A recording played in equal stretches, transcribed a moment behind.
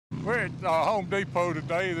We're at Home Depot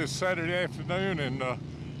today, this Saturday afternoon, and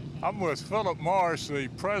I'm with Philip Morris, the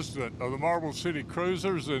president of the Marble City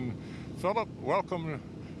Cruisers. And Philip, welcome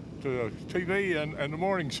to TV and the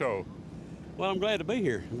morning show. Well, I'm glad to be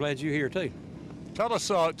here. I'm glad you're here too. Tell us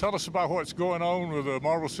about what's going on with the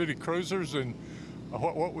Marble City Cruisers and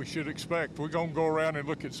what we should expect. We're going to go around and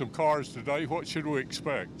look at some cars today. What should we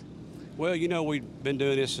expect? Well, you know, we've been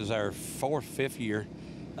doing this as our fifth year.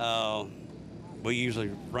 We usually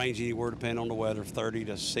range anywhere, depending on the weather, 30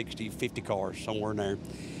 to 60, 50 cars, somewhere in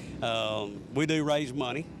there. We do raise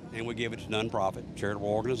money, and we give it to nonprofit charitable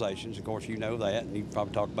organizations. Of course, you know that, and you've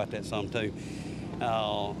probably talked about that some too.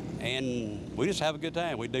 And we just have a good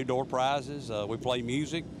time. We do door prizes. We play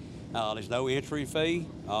music. There's no entry fee.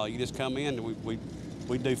 You just come in, and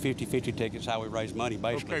we do 50-50 tickets, how we raise money,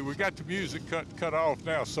 basically. Okay, we got the music cut off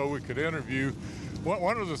now so we could interview.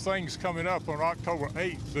 One of the things coming up on October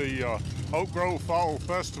 8th, the Oak Grove Fall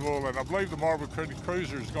Festival, and I believe the Marble City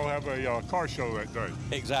Cruisers is going to have a car show that day.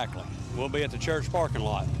 Exactly. We'll be at the church parking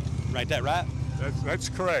lot. Right, that right? That's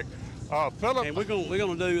correct. Philip, and we're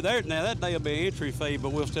gonna do there now. That day will be an entry fee,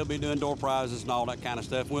 but we'll still be doing door prizes and all that kind of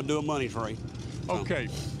stuff. We'll do a money tree. Okay.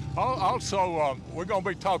 Also, we're going to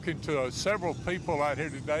be talking to several people out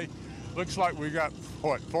here today. Looks like we got,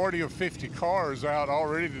 40 or 50 cars out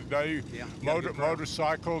already today, yeah,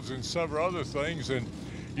 motorcycles and several other things. And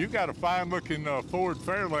you've got a fine-looking Ford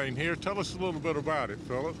Fairlane here. Tell us a little bit about it,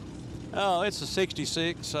 Philip. It's a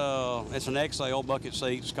 66. It's an XL, bucket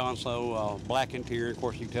seats, console, black interior. Of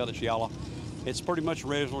course, you can tell it's yellow. It's pretty much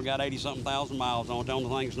original. Got 80-something thousand miles on it. The only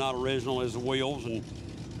thing that's not original is the wheels, and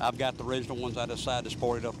I've got the original ones. I decided to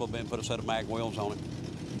sport it up a little bit and put a set of mag wheels on it.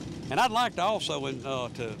 And I'd like to also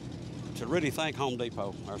to really thank Home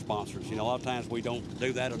Depot, our sponsors. You know, a lot of times we don't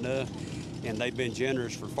do that enough, and they've been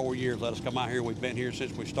generous for 4 years. Let us come out here. We've been here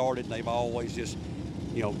since we started, and they've always just,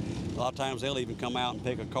 you know, a lot of times they'll even come out and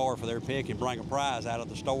pick a car for their pick and bring a prize out of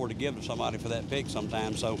the store to give to somebody for that pick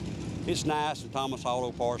sometimes. So it's nice. And Thomas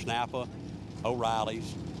Auto Parts, Napa,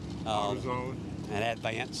 O'Reilly's, AutoZone, and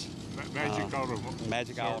Advance.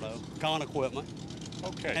 Magic Auto, Con Equipment.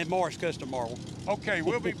 Okay. And Morris Custom Marble. Okay,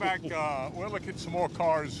 we'll be back. We'll look at some more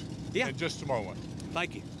cars in just a moment.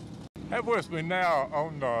 Thank you. Have with me now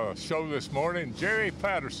on the show this morning, Jerry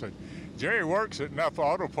Patterson. Jerry works at Napa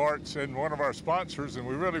Auto Parts and one of our sponsors, and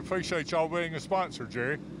we really appreciate y'all being a sponsor,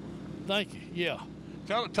 Jerry. Thank you, yeah.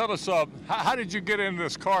 Tell us, how did you get into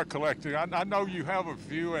this car collecting? I know you have a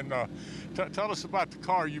few, and tell us about the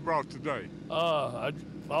car you brought today. I've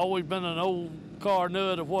always been an old car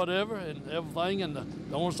nut or whatever and everything, and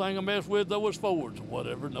the only thing I mess with though is Fords or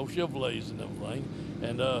whatever, no Chevrolets and everything.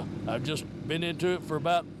 And I've just been into it for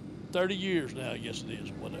about 30 years now, I guess it is,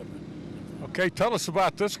 whatever. Okay, tell us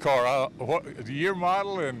about this car, the year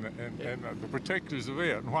model and the particulars of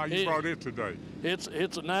it, and why you brought it today. It's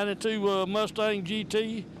a 92 Mustang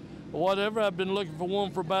GT or whatever. I've been looking for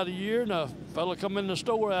one for about a year, and a fella come in the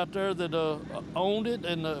store out there that owned it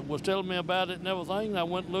and was telling me about it and everything, and I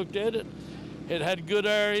went and looked at it. It had good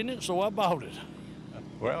air in it, so I bought it.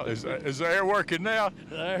 Well, is the air working now?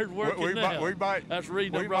 The air's working now. We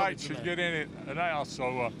might should get in it now,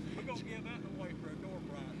 so... We're going to give that away for a door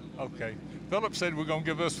prize. Okay. Philip said we're going to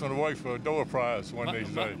give this one away for a door prize one of these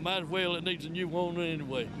days. Might as well. It needs a new owner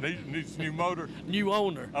anyway. Needs a new motor? New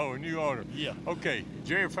owner. Oh, a new owner. Yeah. Okay.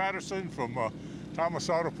 Jerry Patterson from Thomas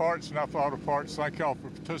Auto Parts, Napa Auto Parts. Thank y'all for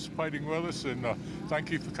participating with us, and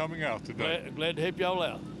thank you for coming out today. Glad to help y'all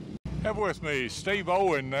out. Have with me Steve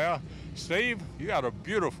Owen now. Steve, you got a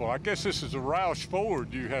beautiful, I guess this is a Roush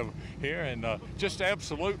Ford you have here, and just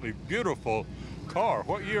absolutely beautiful car.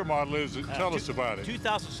 What year model is it? Tell us about it.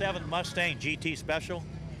 2007 Mustang GT Special.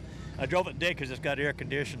 I drove it today because it's got air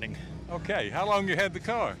conditioning. Okay, how long you had the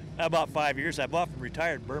car? About 5 years. I bought from a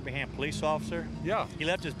retired Birmingham police officer. Yeah. He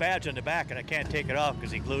left his badge in the back, and I can't take it off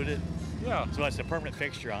because he glued it. Yeah. So it's a permanent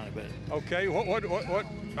fixture on it. But okay, what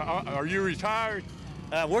are you retired?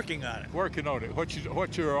 Working on it. Working on it.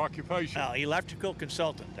 What's your occupation? Electrical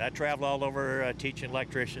consultant. I travel all over teaching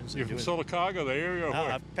electricians. You're from Sylacauga, the area? Or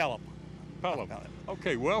where? Pelham. Pelham.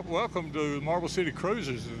 Okay, well, welcome to Marble City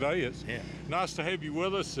Cruisers today. It's nice to have you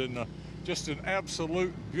with us, and just an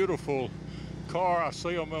absolute beautiful car. I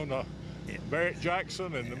see them on the Barrett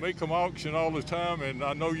Jackson and the Mecum auction all the time, and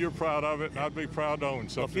I know you're proud of it, and I'd be proud to own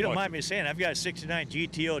something. Well, if you don't mind me saying, I've got a 69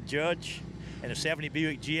 GTO Judge and a 70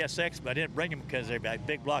 Buick GSX, but I didn't bring them because they're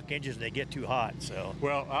big block engines and they get too hot. So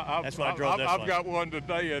well, that's why I drove I've got one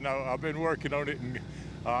today, and I've been working on it, and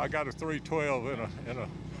I got a 312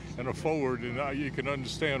 and a forward, and you can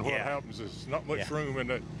understand what Yeah. happens. There's not much Yeah. room in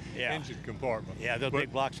that Yeah. engine compartment. Yeah, those But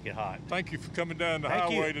big blocks get hot. thank you for coming down the Thank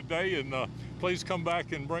highway you. today, and please come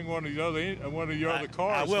back and bring one of your other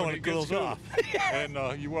cars. I will when it it gets cools cooler. off.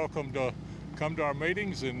 And you're welcome to come to our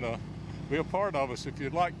meetings and be a part of us if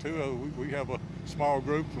you'd like to. We have a small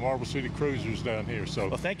group, the Marble City Cruisers, down here. So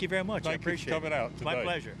Well, thank you very much. I thank you for appreciate coming it. out It's my today.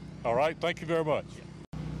 pleasure. All right, thank you very much.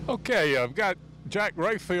 Okay, I've got Jack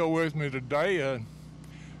Rayfield with me today.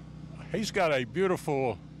 He's got a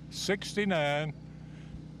beautiful 69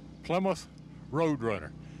 Plymouth Roadrunner.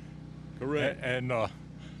 Correct. And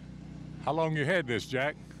how long you had this,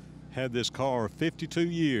 Jack? Had this car 52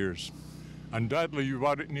 years. Undoubtedly you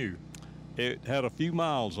bought it new. It had a few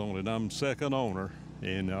miles on it. I'm second owner,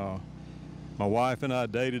 and my wife and I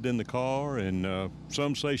dated in the car, and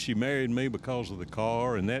some say she married me because of the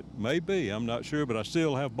car, and that may be, I'm not sure, but I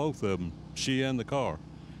still have both of them, she and the car.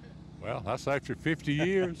 Well, that's after 50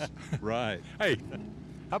 years. Right. Hey,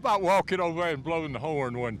 how about walking over there and blowing the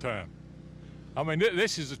horn one time? I mean,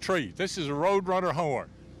 this is a treat. This is a Roadrunner horn.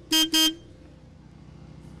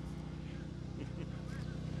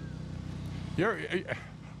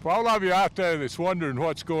 For all of you out there that's wondering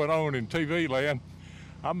what's going on in TV land,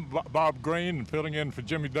 I'm Bob Green and filling in for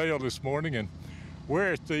Jimmy Dale this morning, and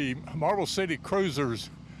we're at the Marble City Cruisers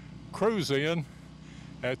Cruise-In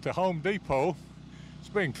at the Home Depot. It's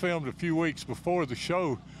being filmed a few weeks before the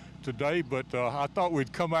show today, but I thought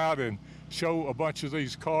we'd come out and show a bunch of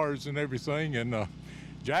these cars and everything. And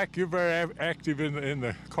Jack, you're very active in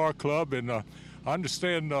the car club, and I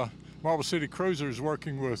understand Marble City Cruisers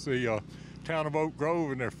working with the town of Oak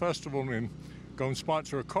Grove and their festival, and going to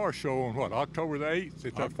sponsor a car show on what, October the 8th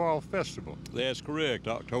at that fall festival. That's correct,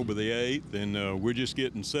 October the 8th, and we're just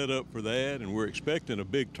getting set up for that, and we're expecting a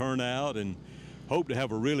big turnout and hope to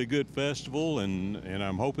have a really good festival, and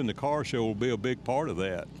I'm hoping the car show will be a big part of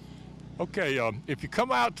that. Okay, if you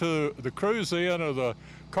come out to the Cruise-In or the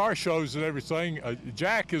car shows and everything,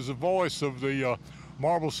 Jack is the voice of the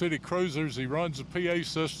Marble City Cruisers. He runs the PA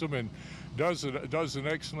system and does an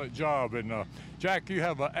excellent job. And Jack, you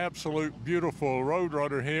have an absolute beautiful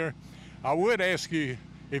Roadrunner here. I would ask you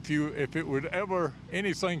if it would ever,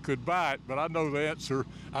 anything could buy it, but I know the answer.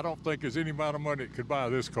 I don't think there's any amount of money that could buy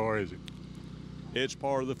this car, is it? It's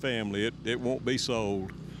part of the family. It won't be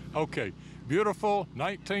sold. Okay, beautiful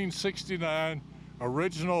 1969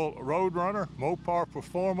 original Roadrunner, Mopar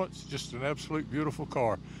Performance, just an absolute beautiful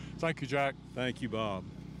car. Thank you, Jack. Thank you, Bob.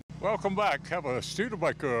 Welcome back. Have a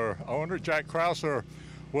Studebaker owner, Jack Krauser,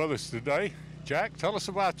 with us today. Jack, tell us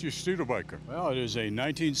about your Studebaker. Well, it is a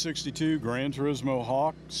 1962 Gran Turismo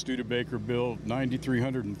Hawk, Studebaker built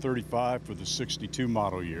 9335 for the 62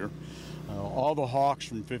 model year. All the Hawks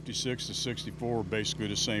from 56 to 64 are basically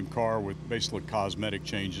the same car with basically cosmetic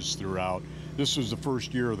changes throughout. This was the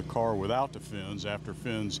first year of the car without the fins after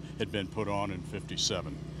fins had been put on in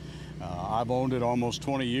 57. I've owned it almost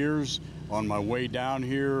 20 years. On my way down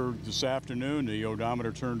here this afternoon, the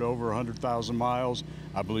odometer turned over 100,000 miles.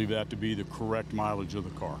 I believe that to be the correct mileage of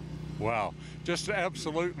the car. Wow, just an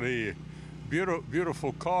absolutely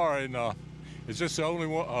beautiful car. And is this the only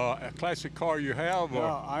one, a classic car you have? Or?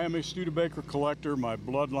 I am a Studebaker collector. My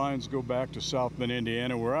bloodlines go back to South Bend,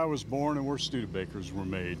 Indiana, where I was born and where Studebakers were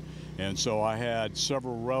made. And so I had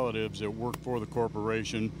several relatives that worked for the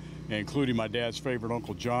corporation, including my dad's favorite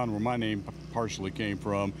Uncle John, where my name partially came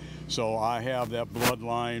from. So I have that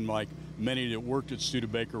bloodline. Like many that worked at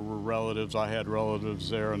Studebaker were relatives. I had relatives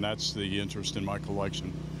there, and that's the interest in my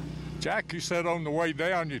collection. Jack, you said on the way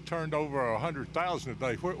down you turned over 100,000 a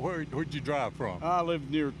day. Where'd you drive from? I live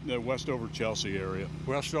near the Westover, Chelsea area.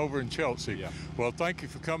 Westover in Chelsea. Yeah. Well, thank you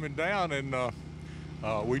for coming down, and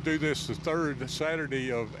we do this the third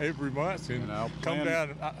Saturday of every month, and I'll come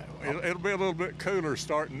plan- down. It'll be a little bit cooler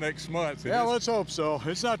starting next month. Yeah, let's hope so.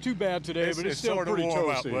 It's not too bad today, but it's still sort of pretty warm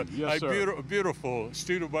out. toasty. But Yes, sir. beautiful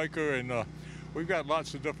Studebaker, and we've got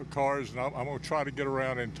lots of different cars, and I'm going to try to get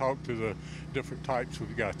around and talk to the different types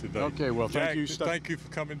we've got today. Okay, well, Jack, thank you. Thank you for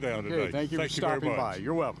coming down Okay, today. thank you for very stopping much. by.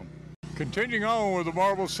 You're welcome. Continuing on with the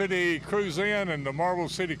Marble City Cruise-In and the Marble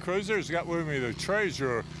City Cruisers, got with me the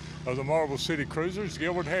treasurer of the Marble City Cruisers,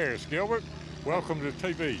 Gilbert Harris. Gilbert, welcome to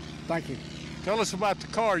TV. Thank you. Tell us about the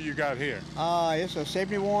car you got here. It's a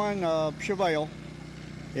 71 Chevelle.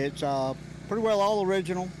 It's pretty well all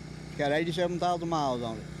original. It's got 87,000 miles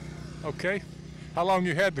on it. Okay. How long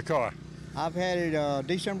you had the car? I've had it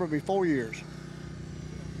December be 4 years.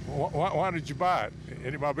 Why did you buy it?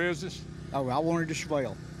 Any of my business? Oh, I wanted a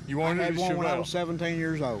Chevelle. You wanted I had a one when I Chevelle? was 17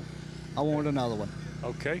 years old. I wanted another one.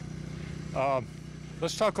 Okay.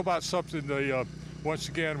 Let's talk about something. The once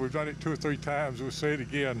again, we've done it 2 or 3 times. We'll say it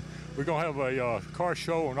again. We're going to have a car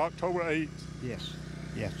show on October 8th. Yes,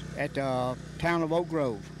 yes, at the town of Oak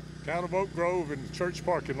Grove. Town of Oak Grove in the church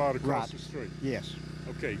parking lot across Right. the street. Yes,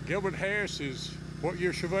 Okay, Gilbert Harris is what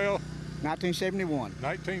year Chevelle? 1971.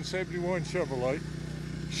 1971 Chevrolet.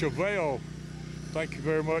 Chevelle, thank you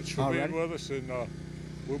very much for being Alrighty. with us, and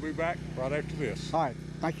we'll be back right after this. All right,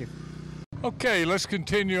 thank you. Okay, let's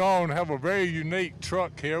continue on. Have a very unique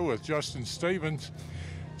truck here with Justin Stevens.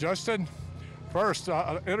 Justin, first,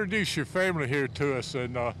 introduce your family here to us,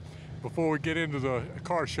 and before we get into the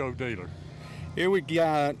car show dealer. Here we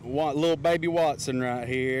got little baby Watson right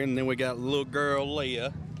here, and then we got little girl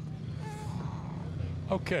Leah.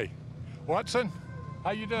 Okay, Watson,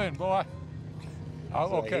 how you doing, boy? Oh,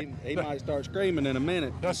 So okay. He might start screaming in a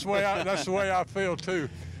minute. That's the way I feel too.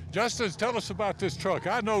 Justin, tell us about this truck.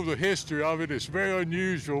 I know the history of it. It's very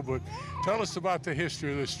unusual, but tell us about the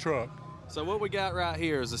history of this truck. So what we got right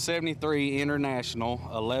here is a 73 International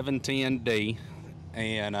 1110D,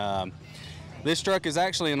 and this truck is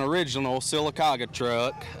actually an original Sylacauga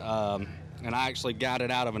truck, and I actually got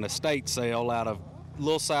it out of an estate sale out of a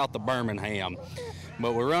little south of Birmingham.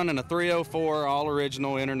 But we're running a 304 all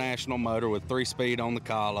original International motor with 3-speed on the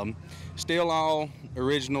column, still all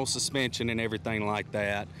original suspension and everything like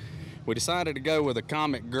that. We decided to go with a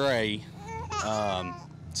Comet Gray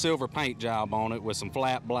silver paint job on it with some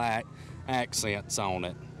flat black accents on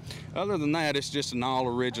it. Other than that, it's just an all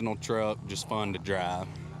original truck, just fun to drive.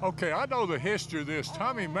 Okay, I know the history of this.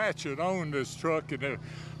 Tommy Matchin owned this truck, and there are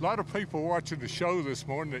a lot of people watching the show this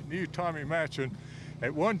morning that knew Tommy Matchin.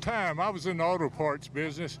 At one time, I was in the auto parts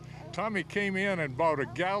business. Tommy came in and bought a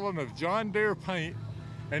gallon of John Deere paint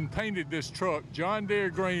and painted this truck John Deere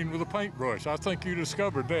green with a paintbrush. I think you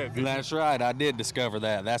discovered that, didn't you? That's right, I did discover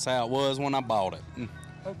that. That's how it was when I bought it.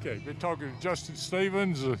 Okay, been talking to Justin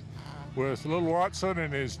Stevens with little Watson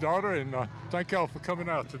and his daughter, and thank y'all for coming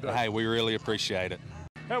out today. Hey, we really appreciate it.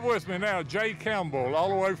 Have with me now Jay Campbell, all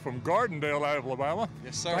the way from Gardendale, Alabama.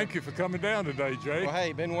 Yes, sir. Thank you for coming down today, Jay. Well,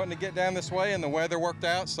 hey, been wanting to get down this way, and the weather worked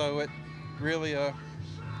out, so it really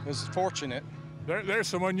was fortunate. There's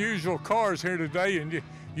some unusual cars here today, and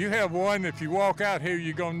you have one. If you walk out here,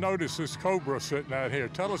 you're going to notice this Cobra sitting out here.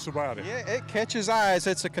 Tell us about it. Yeah, it catches eyes.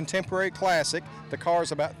 It's a contemporary classic. The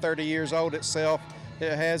car's about 30 years old itself.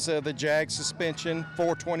 It has the Jag suspension,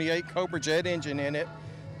 428 Cobra Jet engine in it,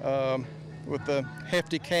 with the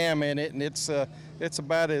hefty cam in it, and it's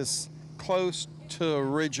about as close to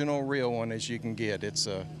original real one as you can get. It's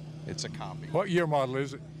a copy. What year model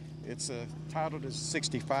is it? It's titled as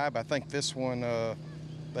 65. I think this one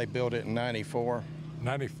they built it in 94.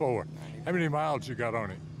 94. How many miles you got on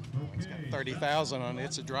it? It's got 30,000 on it.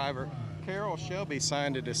 It's a driver. Carol Shelby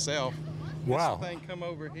signed it herself. Wow. This thing come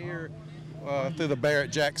over here through the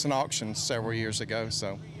Barrett-Jackson auction several years ago.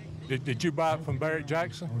 So Did you buy it from Barrett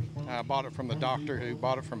Jackson? I bought it from the doctor who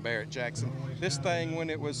bought it from Barrett-Jackson. This thing, when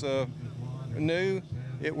it was new,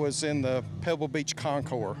 it was in the Pebble Beach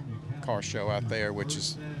Concours car show out there, which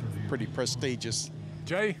is pretty prestigious.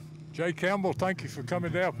 Jay Campbell, thank you for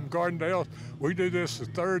coming down from Gardendale. We do this the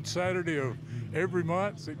 3rd Saturday of every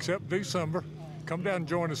month except December. Come down and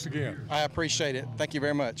join us again. I appreciate it. Thank you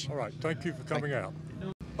very much. All right, thank you for coming out.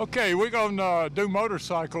 Okay, we're going to do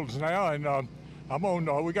motorcycles now, and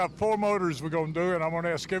we got 4 motors we're going to do, and I'm going to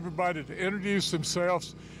ask everybody to introduce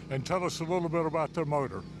themselves and tell us a little bit about their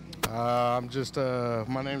motor.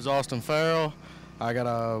 My name's Austin Farrell. I got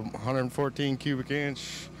a 114 cubic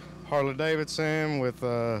inch Harley Davidson with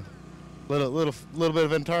a little bit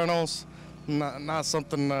of internals. Not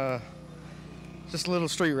something, just a little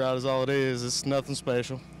street ride is all it is. It's nothing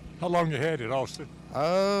special. How long you had it, Austin?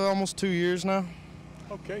 Almost 2 years now.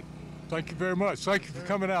 Okay, thank you very much. Thank you for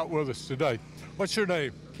coming out with us today. What's your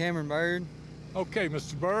name? Cameron Bird. Okay,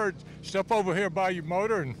 Mr. Bird, step over here by your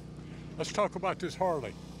motor and let's talk about this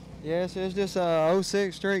Harley. Yes, it's just a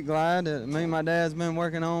 06 Street Glide that me and my dad's been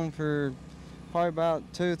working on for probably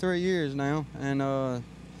about 2 or 3 years now, and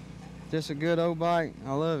just a good old bike.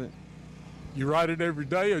 I love it. You ride it every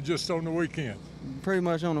day or just on the weekend? Pretty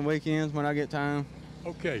much on the weekends when I get time.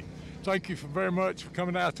 Okay, thank you very much for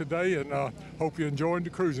coming out today, and hope you're enjoying the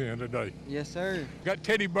cruise in today. Yes, sir. Got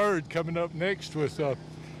Teddy Bird coming up next with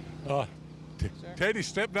Teddy.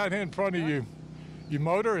 Step down here in front of you, your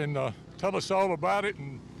motor, and tell us all about it.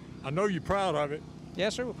 And I know you're proud of it.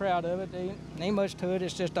 Yes, sir, we're proud of it. Ain't much to it.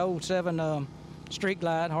 It's just old 7 Street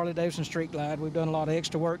Glide, Harley Davidson Street Glide. We've done a lot of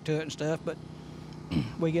extra work to it and stuff, but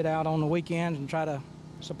we get out on the weekends and try to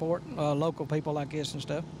support local people like this and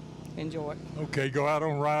stuff. Enjoy it. Okay, go out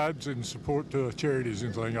on rides and support charities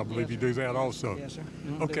and things. I believe you do that also. Yes, sir.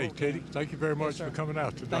 Okay, Teddy, thank you very much for coming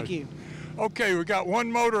out today. Thank you. Okay, we got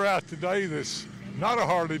one motor out today that's not a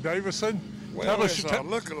Harley Davidson. Well, it's a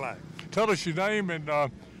look-alike. Tell us your name and.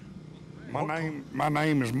 My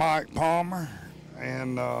name is Mike Palmer,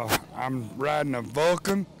 and I'm riding a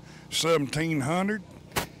Vulcan 1700,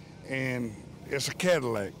 and it's a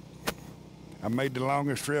Cadillac. I made the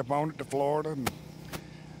longest trip on it to Florida, and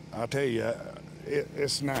I'll tell you,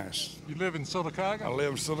 it's nice. You live in Sylacauga? I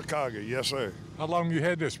live in Sylacauga, yes, sir. How long you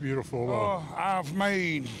had this beautiful? I've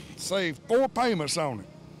made, say, 4 payments on it.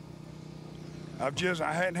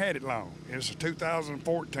 I hadn't had it long. It's a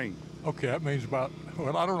 2014. Okay, that means about,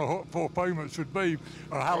 well, I don't know what 4 payments would be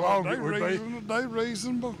or how long it would be. They're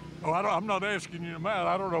reasonable. Oh, I'm not asking you the amount.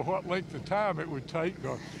 I don't know what length of time it would take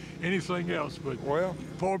or anything else, but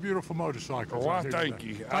 4 beautiful motorcycles. Well, I thank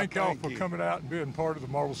you. Thank y'all for coming out and being part of the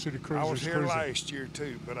Marble City Cruisers. I was here last year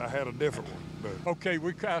too, but I had a different one. But. Okay,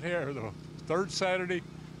 we got here the 3rd Saturday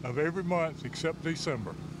of every month except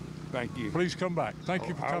December. Thank you. Please come back. Thank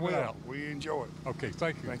you for coming out. We enjoy it. Okay,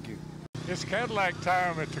 thank you. Thank you. It's Cadillac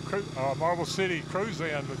time at the Marble City Cruise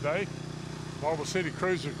Inn today. Marble City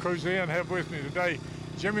Cruiser Cruise Inn have with me today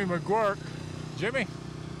Jimmy McGuirk. Jimmy,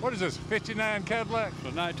 what is this, 59 Cadillac?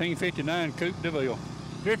 The 1959 Coupe de Ville.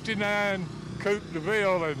 59 Coupe de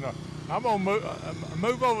Ville, and I'm gonna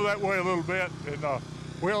move over that way a little bit, and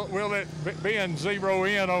we'll let Ben zero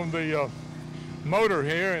in on the motor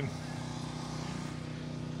here, and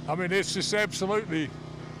I mean it's just absolutely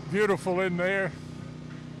beautiful in there.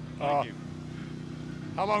 Thank you.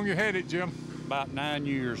 How long you had it, Jim? About 9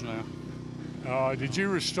 years now. Did you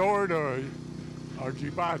restore it or did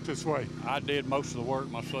you buy it this way? I did most of the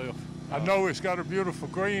work myself. I know it's got a beautiful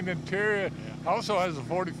green interior. Yeah. Also has a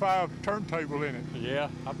 45 turntable in it.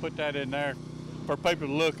 Yeah, I put that in there for people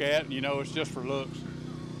to look at, and you know, it's just for looks.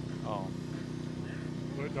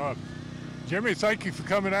 But Jimmy, thank you for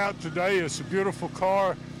coming out today. It's a beautiful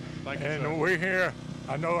car. Thank you, and sir. We're here.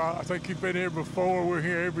 I think you've been here before. We're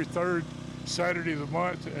here every 3rd Saturday of the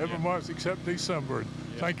month, every month except December. Yeah.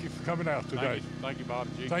 Thank you for coming out today. Thank you, Bob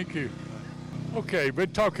G. Thank you. Okay,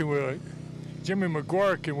 been talking with Jimmy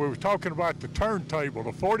McGuirk, and we were talking about the turntable,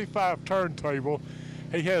 the 45 turntable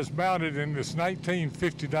he has mounted in this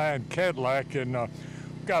 1959 Cadillac, and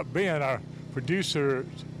got Ben, our producer,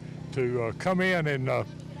 to come in and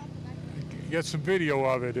get some video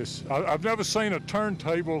of it. I've never seen a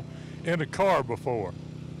turntable in a car before.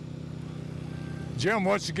 Jim,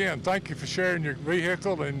 once again, thank you for sharing your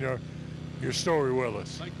vehicle and your story with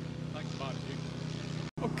us. Thank you. Thanks, Bob G.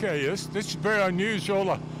 Okay, this is very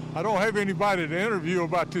unusual. I don't have anybody to interview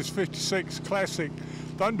about this 56 Classic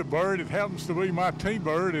Thunderbird. It happens to be my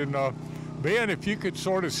T-Bird, and Ben, if you could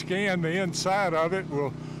sort of scan the inside of it,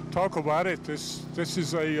 we'll talk about it. This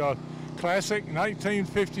is a Classic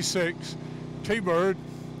 1956 T-Bird.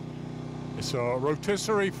 It's a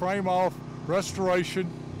rotisserie frame-off restoration,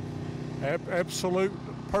 absolute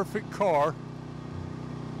perfect car.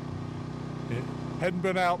 It hadn't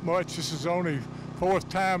been out much. This is only 4th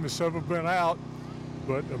time it's ever been out,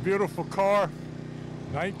 but a beautiful car,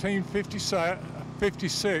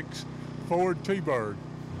 1956 Ford T-Bird.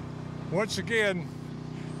 Once again,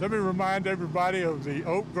 let me remind everybody of the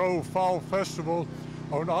Oak Grove Fall Festival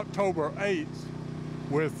on October 8th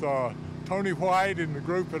with Tony White and the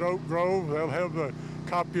group at Oak Grove. They'll have a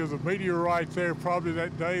copy of the meteorite there probably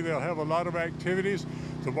that day. They'll have a lot of activities.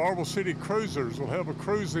 The Marble City Cruisers will have a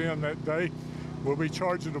cruise in that day. We'll be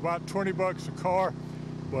charging about 20 bucks a car,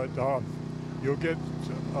 but you'll get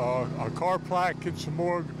a car plaque and some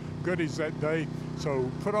more goodies that day. So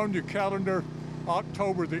put on your calendar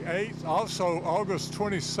October the 8th. Also August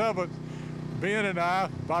 27th, Ben and I,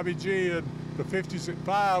 Bobby G and the 50s at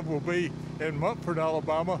 5 will be in Mumford,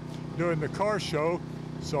 Alabama doing the car show.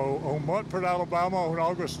 So on Mumford, Alabama on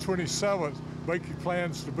August 27th, make your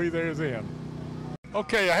plans to be there then.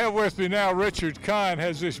 Okay, I have with me now Richard Kahn,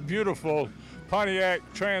 has this beautiful Pontiac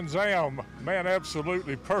Trans Am. Man,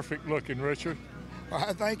 absolutely perfect looking, Richard.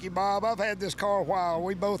 Well, thank you, Bob. I've had this car a while.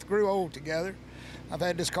 We both grew old together. I've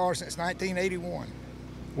had this car since 1981.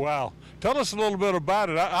 Wow. Tell us a little bit about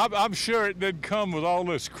it. I'm sure it did come with all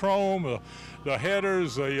this chrome, the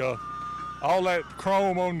headers, all that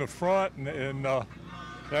chrome on the front, and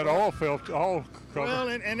that oil filter, all covered. Well,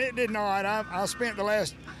 and it did not. I spent the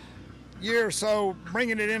last year or so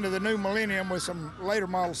bringing it into the new millennium with some later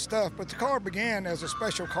model stuff, but the car began as a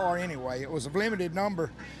special car anyway. It was a limited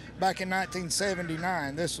number back in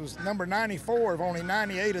 1979. This was number 94 of only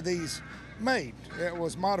 98 of these made. It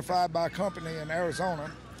was modified by a company in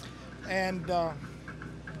Arizona, and I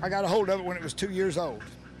got a hold of it when it was 2 years old.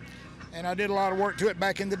 And I did a lot of work to it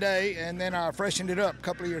back in the day, and then I freshened it up a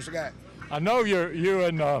couple of years ago. I know you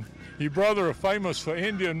and your brother are famous for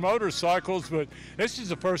Indian motorcycles, but this is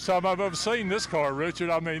the first time I've ever seen this car, Richard.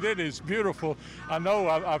 I mean, it is beautiful. I know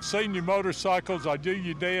I've seen your motorcycles. I do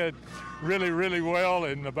your dad really, really well,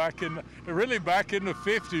 and back in the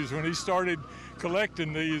 50s when he started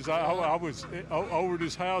collecting these, I was over at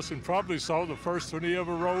his house and probably saw the first one he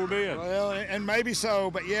ever rolled in. Well, and maybe so,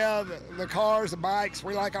 but yeah, the cars, the bikes,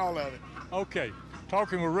 we like all of it. Okay,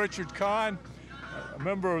 talking with Richard Kahn, a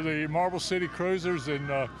member of the Marble City Cruisers,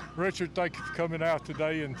 and Richard, thank you for coming out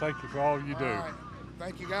today, and thank you for all you do. All right.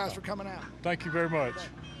 Thank you guys for coming out. Thank you very much.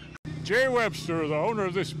 Jerry Webster, the owner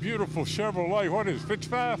of this beautiful Chevrolet, what is it,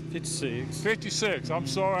 55? 56. 56, I'm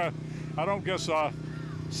sorry, I don't guess I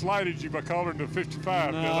slighted you by calling it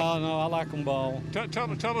 55. No, I like them all.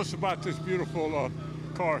 Tell us about this beautiful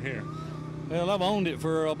car here. Well, I've owned it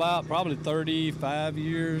for about probably 35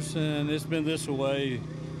 years, and it's been this way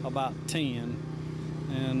about 10.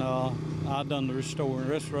 And I've done the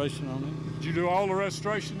restoration on it. Did you do all the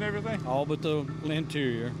restoration and everything? All but the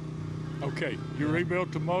interior. Okay, you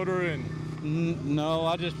rebuilt the motor and? No,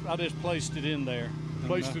 I just placed it in there.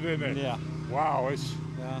 Placed it in there? Yeah. Wow, it's.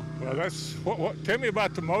 Yeah. Well, that's what. Tell me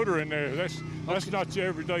about the motor in there. That's not your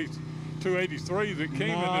everyday 283 that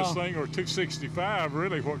came in this thing, or 265.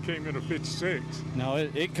 Really, what came in a 56? No,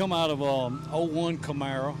 it come out of 01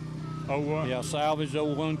 Camaro. 01. Yeah, salvaged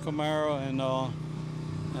 01 Camaro,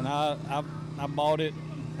 and I bought it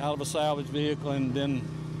out of a salvage vehicle and then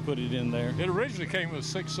put it in there. It originally came with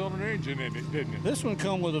a 6-cylinder engine in it, didn't it? This one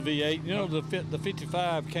come with a V8. You know, the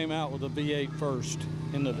 55 came out with a V8 first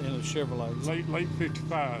in the Chevrolet. Late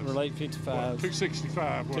 55. Or late 55. Well,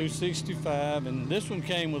 265. 265, and this one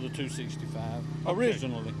came with a 265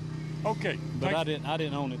 originally. Okay. But I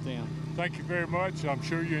didn't own it then. Thank you very much. I'm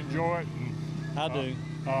sure you enjoy it. And, I do.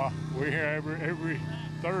 We're here every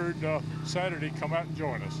third Saturday. Come out and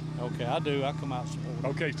join us. Okay, I do. I come out and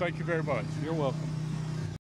support. Okay, thank you very much. You're welcome.